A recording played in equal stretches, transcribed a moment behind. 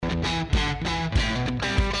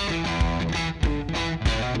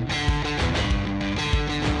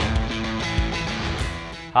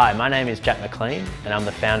Hi, my name is Jack McLean and I'm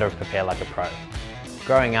the founder of Prepare Like a Pro.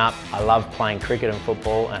 Growing up, I loved playing cricket and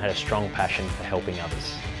football and had a strong passion for helping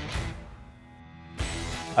others.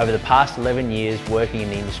 Over the past 11 years working in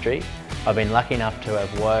the industry, I've been lucky enough to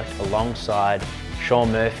have worked alongside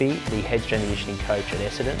Sean Murphy, the head strength and conditioning coach at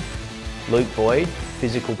Essendon, Luke Boyd,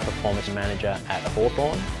 physical performance manager at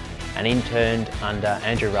Hawthorn, and interned under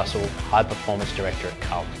Andrew Russell, high performance director at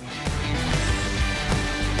Carlton.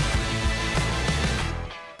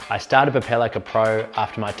 I started Prepare Like a Pro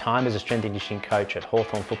after my time as a strength and conditioning coach at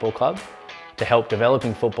Hawthorn Football Club to help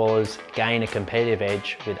developing footballers gain a competitive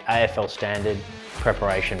edge with AFL standard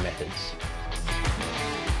preparation methods.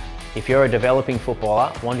 If you're a developing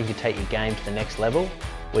footballer wanting to take your game to the next level,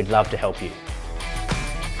 we'd love to help you.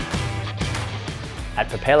 At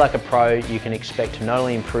Prepare Like a Pro, you can expect to not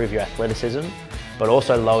only improve your athleticism, but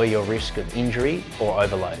also lower your risk of injury or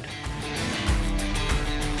overload.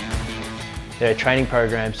 There are training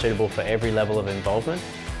programs suitable for every level of involvement.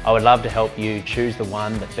 I would love to help you choose the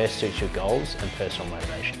one that best suits your goals and personal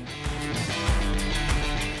motivation.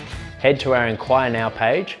 Head to our Inquire Now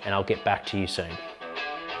page and I'll get back to you soon.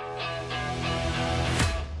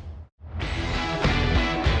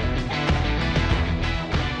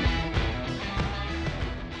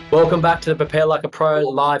 Welcome back to the Prepare Like a Pro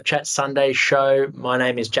live chat Sunday show. My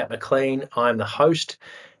name is Jack McLean. I'm the host,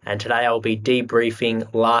 and today I'll be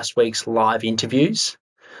debriefing last week's live interviews.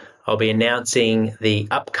 I'll be announcing the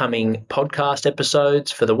upcoming podcast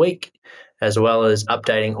episodes for the week, as well as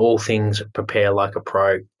updating all things Prepare Like a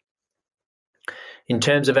Pro. In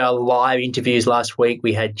terms of our live interviews last week,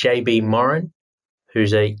 we had JB Morin,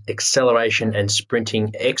 who's an acceleration and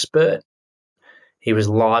sprinting expert. He was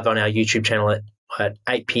live on our YouTube channel at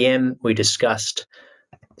 8 p.m. We discussed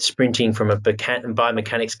sprinting from a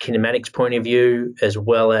biomechanics kinematics point of view, as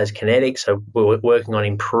well as kinetics. So we're working on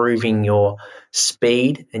improving your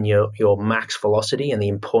speed and your max velocity and the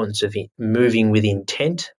importance of moving with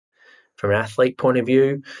intent from an athlete point of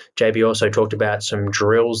view. JB also talked about some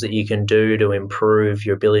drills that you can do to improve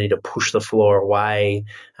your ability to push the floor away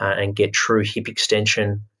and get true hip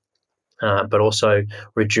extension, but also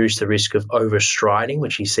reduce the risk of overstriding,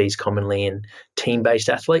 which he sees commonly in team-based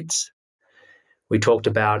athletes. We talked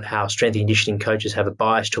about how strength and conditioning coaches have a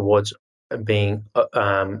bias towards being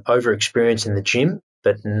over-experienced in the gym,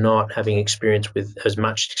 but not having as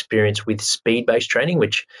much experience with speed-based training,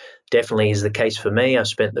 which definitely is the case for me. I've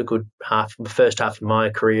spent the first half of my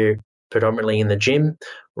career predominantly in the gym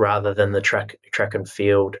rather than the track and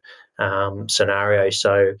field scenario.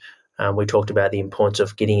 So we talked about the importance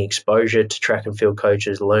of getting exposure to track and field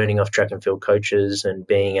coaches, learning off track and field coaches, and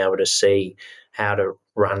being able to see how to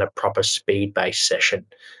run a proper speed-based session.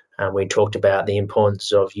 We talked about the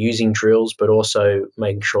importance of using drills, but also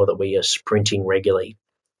making sure that we are sprinting regularly.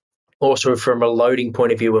 Also, from a loading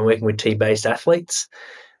point of view, when working with T-based athletes,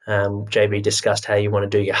 JB discussed how you want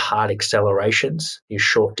to do your hard accelerations, your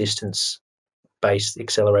short distance-based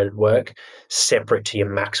accelerated work, separate to your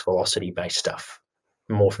max velocity-based stuff,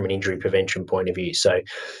 more from an injury prevention point of view. So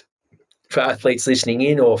for athletes listening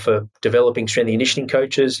in or for developing strength and conditioning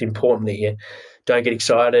coaches, important that you don't get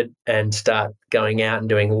excited and start going out and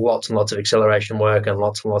doing lots and lots of acceleration work and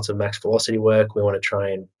lots of max velocity work. We want to try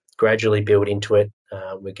and gradually build into it.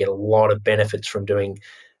 We get a lot of benefits from doing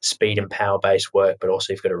speed and power-based work, but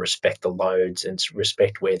also you've got to respect the loads and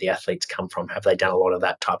respect where the athletes come from. Have they done a lot of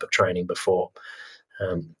that type of training before?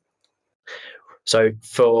 So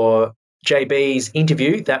for JB's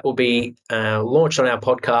interview, that will be launched on our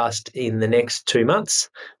podcast in the next 2 months.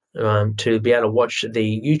 To be able to watch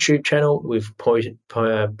the YouTube channel, we've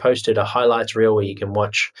posted a highlights reel where you can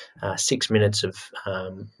watch 6 minutes of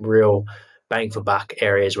real bang for buck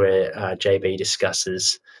areas where JB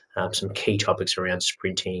discusses some key topics around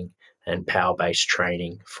sprinting and power-based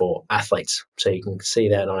training for athletes. So you can see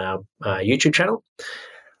that on our YouTube channel.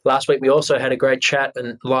 Last week, we also had a great chat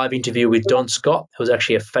and live interview with Don Scott. It was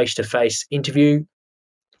actually a face-to-face interview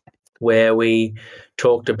where we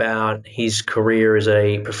talked about his career as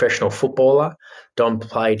a professional footballer. Don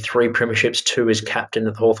played 3 premierships, 2 as captain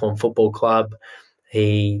at the Hawthorn Football Club.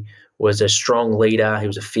 He was a strong leader. He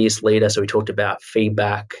was a fierce leader. So we talked about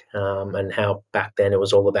feedback and how back then it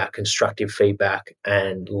was all about constructive feedback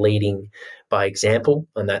and leading by example,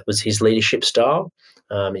 and that was his leadership style.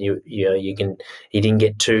 He didn't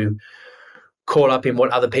get too caught up in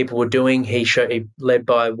what other people were doing. He led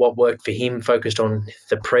by what worked for him, focused on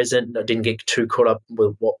the present. Didn't get too caught up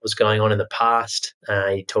with what was going on in the past.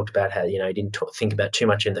 He talked about how he didn't think about too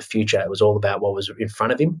much in the future. It was all about what was in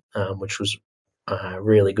front of him, which was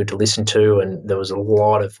really good to listen to. And there was a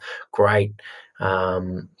lot of great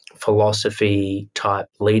philosophy type,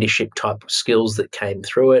 leadership type skills that came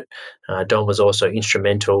through it. Don was also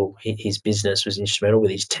instrumental. His business was instrumental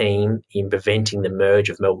with his team in preventing the merge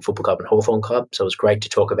of Melbourne Football Club and Hawthorn Club. So it was great to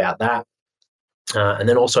talk about that. And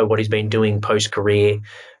then also what he's been doing post-career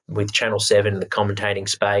with Channel 7, the commentating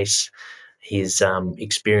space, his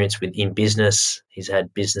experience in business. He's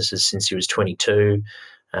had businesses since he was 22,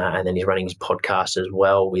 and then he's running his podcast as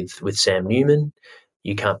well with Sam Newman.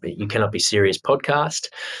 You cannot be serious podcast,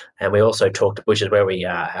 and we also talked, which is where we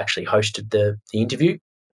actually hosted the interview,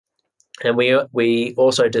 and we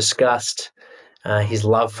also discussed his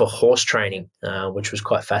love for horse training, which was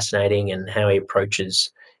quite fascinating, and how he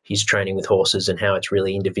approaches his training with horses and how it's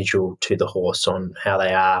really individual to the horse on how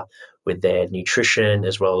they are with their nutrition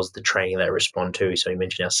as well as the training they respond to. So he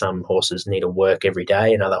mentioned how some horses need to work every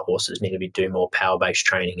day and other horses need to do more power-based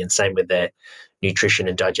training, and same with their nutrition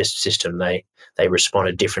and digestive system. They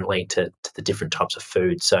responded differently to the different types of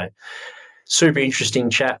food. So super interesting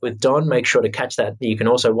chat with Don. Make sure to catch that. You can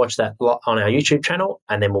also watch that on our YouTube channel,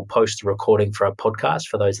 and then we'll post the recording for our podcast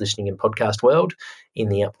for those listening in podcast world in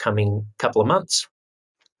the upcoming couple of months.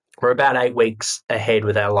 We're about 8 weeks ahead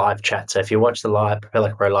with our live chat. So if you watch the live Propel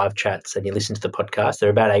Like a Pro live chats and you listen to the podcast,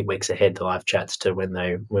 they're about 8 weeks ahead, the live chats, to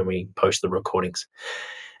when we post the recordings.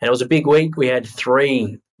 And it was a big week. We had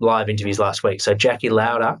 3 live interviews last week. So Jackie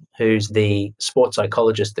Lauder, who's the sports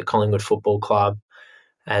psychologist at Collingwood Football Club,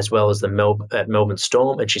 as well as the Melbourne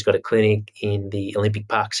Storm, and she's got a clinic in the Olympic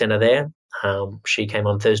Park Centre there. She came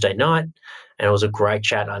on Thursday night, and it was a great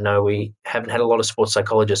chat. I know we haven't had a lot of sports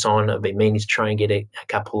psychologists on. I've been meaning to try and get a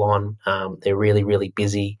couple on. They're really, really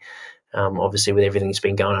busy, obviously with everything that's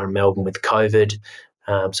been going on in Melbourne with COVID.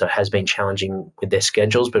 So it has been challenging with their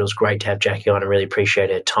schedules, but it was great to have Jackie on. I really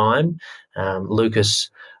appreciate her time. Lucas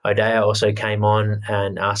O'Dea also came on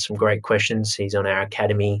and asked some great questions. He's on our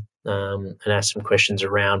academy, and asked some questions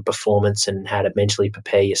around performance and how to mentally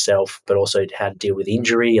prepare yourself, but also how to deal with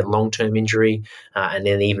injury and long-term injury, and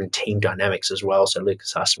then even team dynamics as well. So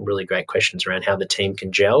Lucas asked some really great questions around how the team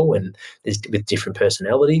can gel and with different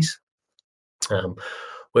personalities.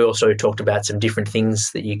 We also talked about some different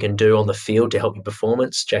things that you can do on the field to help your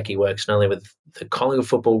performance. Jackie works not only with the Collingwood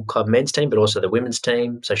Football Club men's team, but also the women's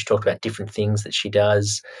team. So she talked about different things that she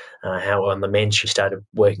does, how on the men's she started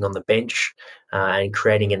working on the bench and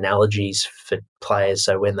creating analogies for players.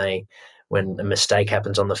 So when a mistake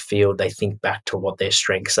happens on the field, they think back to what their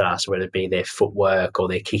strengths are, so whether it be their footwork or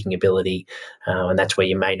their kicking ability. And that's where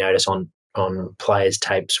you may notice on players'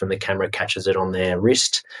 tapes when the camera catches it on their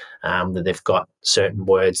wrist, that they've got certain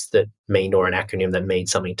words that mean, or an acronym that means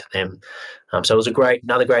something to them. So it was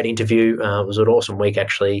another great interview. It was an awesome week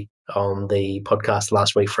actually on the podcast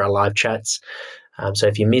last week for our live chats. So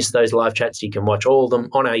if you missed those live chats, you can watch all of them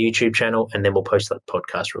on our YouTube channel, and then we'll post that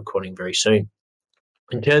podcast recording very soon.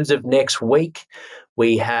 In terms of next week,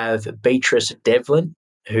 we have Beatrice Devlin,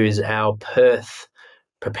 who's our Perth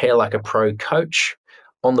Prepare Like a Pro coach,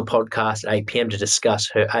 on the podcast at 8 p.m. to discuss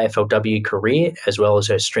her AFLW career as well as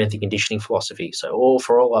her strength and conditioning philosophy. So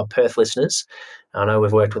for all our Perth listeners, I know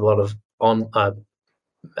we've worked with a lot of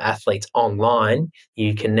athletes online.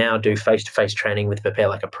 You can now do face-to-face training with Prepare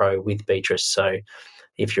Like a Pro with Beatrice. So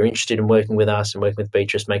if you're interested in working with us and working with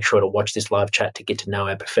Beatrice, make sure to watch this live chat to get to know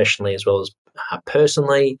her professionally as well as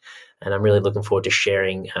personally. And I'm really looking forward to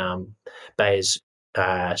sharing Baya's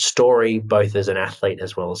story, both as an athlete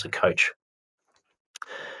as well as a coach.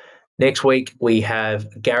 Next week, we have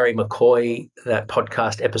Gary McCoy. That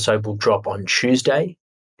podcast episode will drop on Tuesday.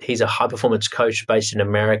 He's a high-performance coach based in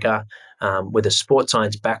America with a sports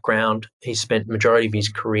science background. He spent the majority of his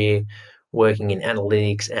career working in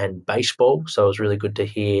analytics and baseball, so it was really good to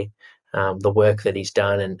hear the work that he's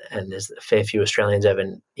done, and there's a fair few Australians over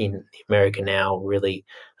in America now really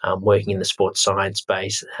working in the sports science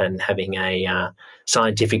space and having a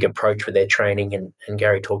scientific approach with their training. And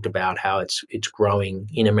Gary talked about how it's growing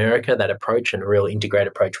in America, that approach, and a real integrated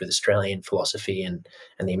approach with Australian philosophy and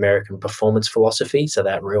the American performance philosophy. So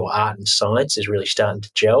that real art and science is really starting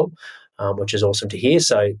to gel, which is awesome to hear.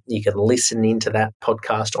 So you can listen into that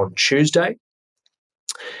podcast on Tuesday.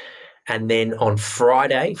 And then on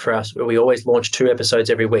Friday, for us, we always launch 2 episodes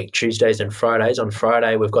every week, Tuesdays and Fridays. On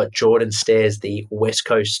Friday, we've got Jordan Stairs, the West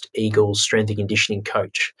Coast Eagles strength and conditioning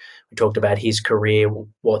coach. We talked about his career,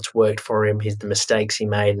 what's worked for him, the mistakes he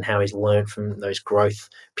made, and how he's learned from those growth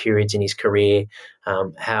periods in his career,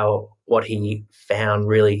 what he found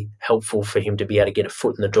really helpful for him to be able to get a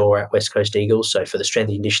foot in the door at West Coast Eagles. So for the strength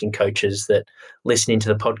and conditioning coaches that listen into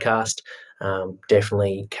the podcast,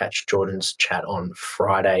 definitely catch Jordan's chat on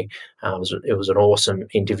Friday. It was an awesome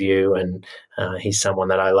interview, and he's someone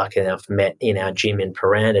that I luckily enough met in our gym in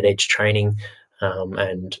Paran at Edge Training.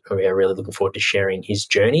 and we are really looking forward to sharing his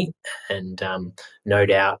journey. And no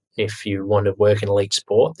doubt, if you want to work in elite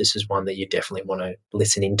sport, this is one that you definitely want to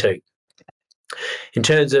listen into. In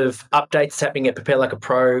terms of updates happening at Prepare Like a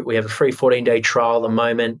Pro, we have a free 14-day trial at the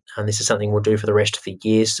moment, and this is something we'll do for the rest of the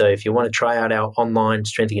year. So if you want to try out our online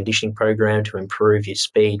strength and conditioning program to improve your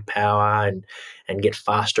speed, power, and get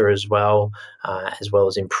faster as well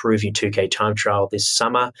as improve your 2K time trial this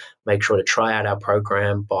summer, make sure to try out our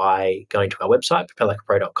program by going to our website,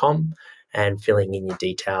 preparelikeapro.com, and filling in your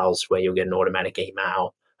details, where you'll get an automatic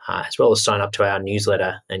email, as well as sign up to our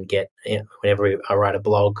newsletter and get, whenever I write a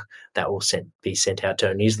blog, that will be sent out to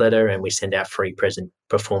our newsletter, and we send out free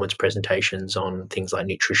performance presentations on things like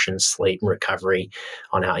nutrition, sleep, and recovery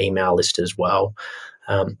on our email list as well.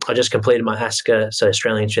 I just completed my ASCA, so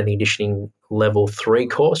Australian Strength and Conditioning Level 3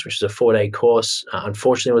 course, which is a 4-day course.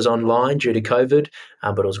 Unfortunately, it was online due to COVID,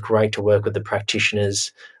 but it was great to work with the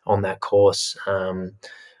practitioners on that course.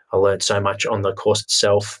 I learned so much on the course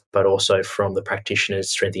itself, but also from the practitioners,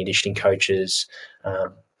 strength and conditioning coaches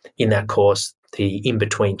in that course. The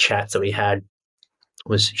in-between chats that we had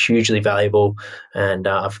was hugely valuable, and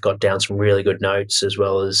I've got down some really good notes, as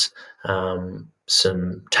well as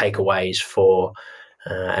some takeaways for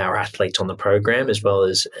our athletes on the program, as well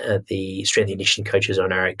as the strength and conditioning coaches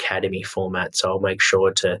on our academy format. So I'll make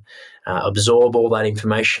sure to absorb all that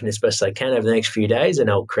information as best I can over the next few days, and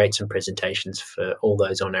I'll create some presentations for all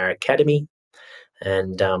those on our academy.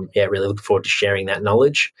 And really looking forward to sharing that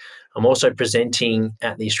knowledge. I'm also presenting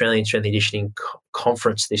at the Australian Strength and Conditioning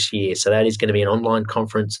Conference this year. So that is going to be an online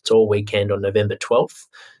conference. It's all weekend on November 12th.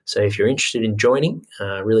 So if you're interested in joining,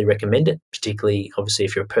 I really recommend it, particularly, obviously,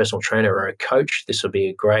 if you're a personal trainer or a coach. This will be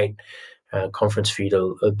a great conference for you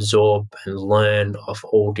to absorb and learn off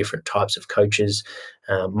all different types of coaches.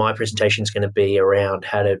 My presentation is going to be around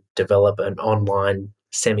how to develop an online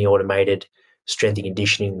semi-automated strength and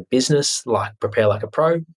conditioning business like Prepare Like a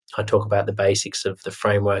Pro. I talk about the basics of the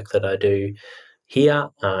framework that I do here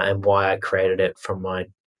and why I created it from my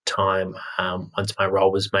time once my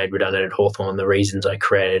role was made redundant at Hawthorn, the reasons I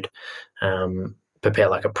created Prepare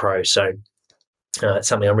Like a Pro. So it's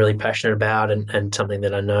something I'm really passionate about, and something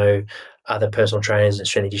that I know other personal trainers and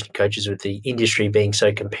strength and conditioning coaches, with the industry being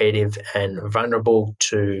so competitive and vulnerable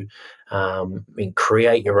to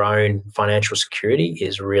create your own financial security,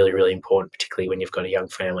 is really, really important, particularly when you've got a young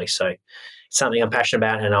family. So it's something I'm passionate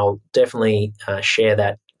about, and I'll definitely share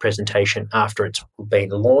that presentation after it's been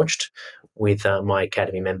launched with my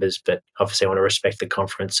academy members. But obviously I want to respect the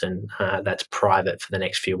conference, and that's private for the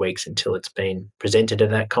next few weeks until it's been presented at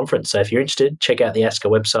that conference. So if you're interested, check out the ASCA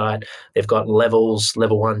website. They've got levels,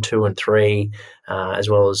 level 1, 2, and 3, as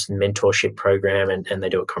well as mentorship program, and they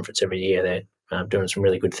do a conference every year. They're doing some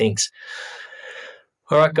really good things.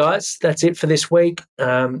 All right, guys, that's it for this week.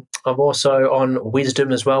 I'm also on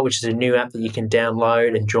Wisdom as well, which is a new app that you can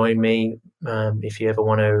download and join me if you ever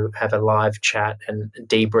want to have a live chat and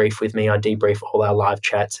debrief with me. I debrief all our live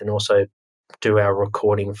chats and also do our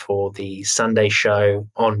recording for the Sunday show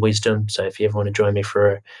on Wisdom. So if you ever want to join me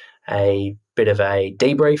for a bit of a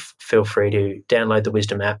debrief, feel free to download the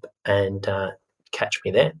Wisdom app and catch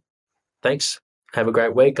me there. Thanks. Have a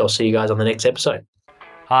great week. I'll see you guys on the next episode.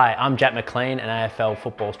 Hi, I'm Jack McLean, an AFL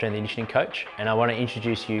football strength and conditioning coach, and I want to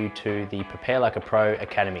introduce you to the Prepare Like a Pro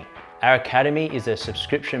Academy. Our academy is a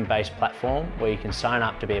subscription-based platform where you can sign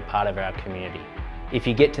up to be a part of our community. If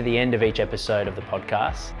you get to the end of each episode of the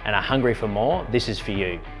podcast and are hungry for more, this is for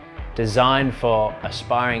you. Designed for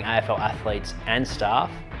aspiring AFL athletes and staff,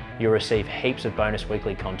 you'll receive heaps of bonus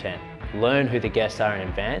weekly content, learn who the guests are in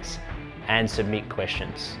advance, and submit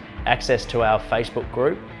questions. Access to our Facebook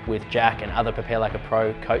group with Jack and other Prepare Like a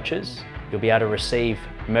Pro coaches. You'll be able to receive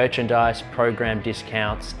merchandise, program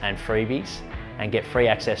discounts and freebies, and get free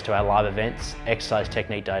access to our live events, exercise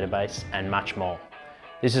technique database, and much more.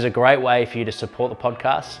 This is a great way for you to support the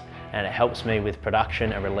podcast, and it helps me with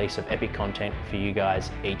production and release of epic content for you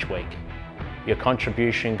guys each week. Your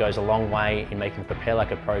contribution goes a long way in making the Prepare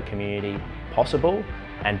Like a Pro community possible,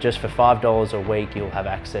 and just for $5 a week, you'll have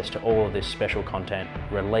access to all of this special content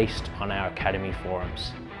released on our Academy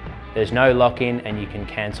forums. There's no lock-in, and you can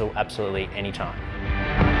cancel absolutely anytime.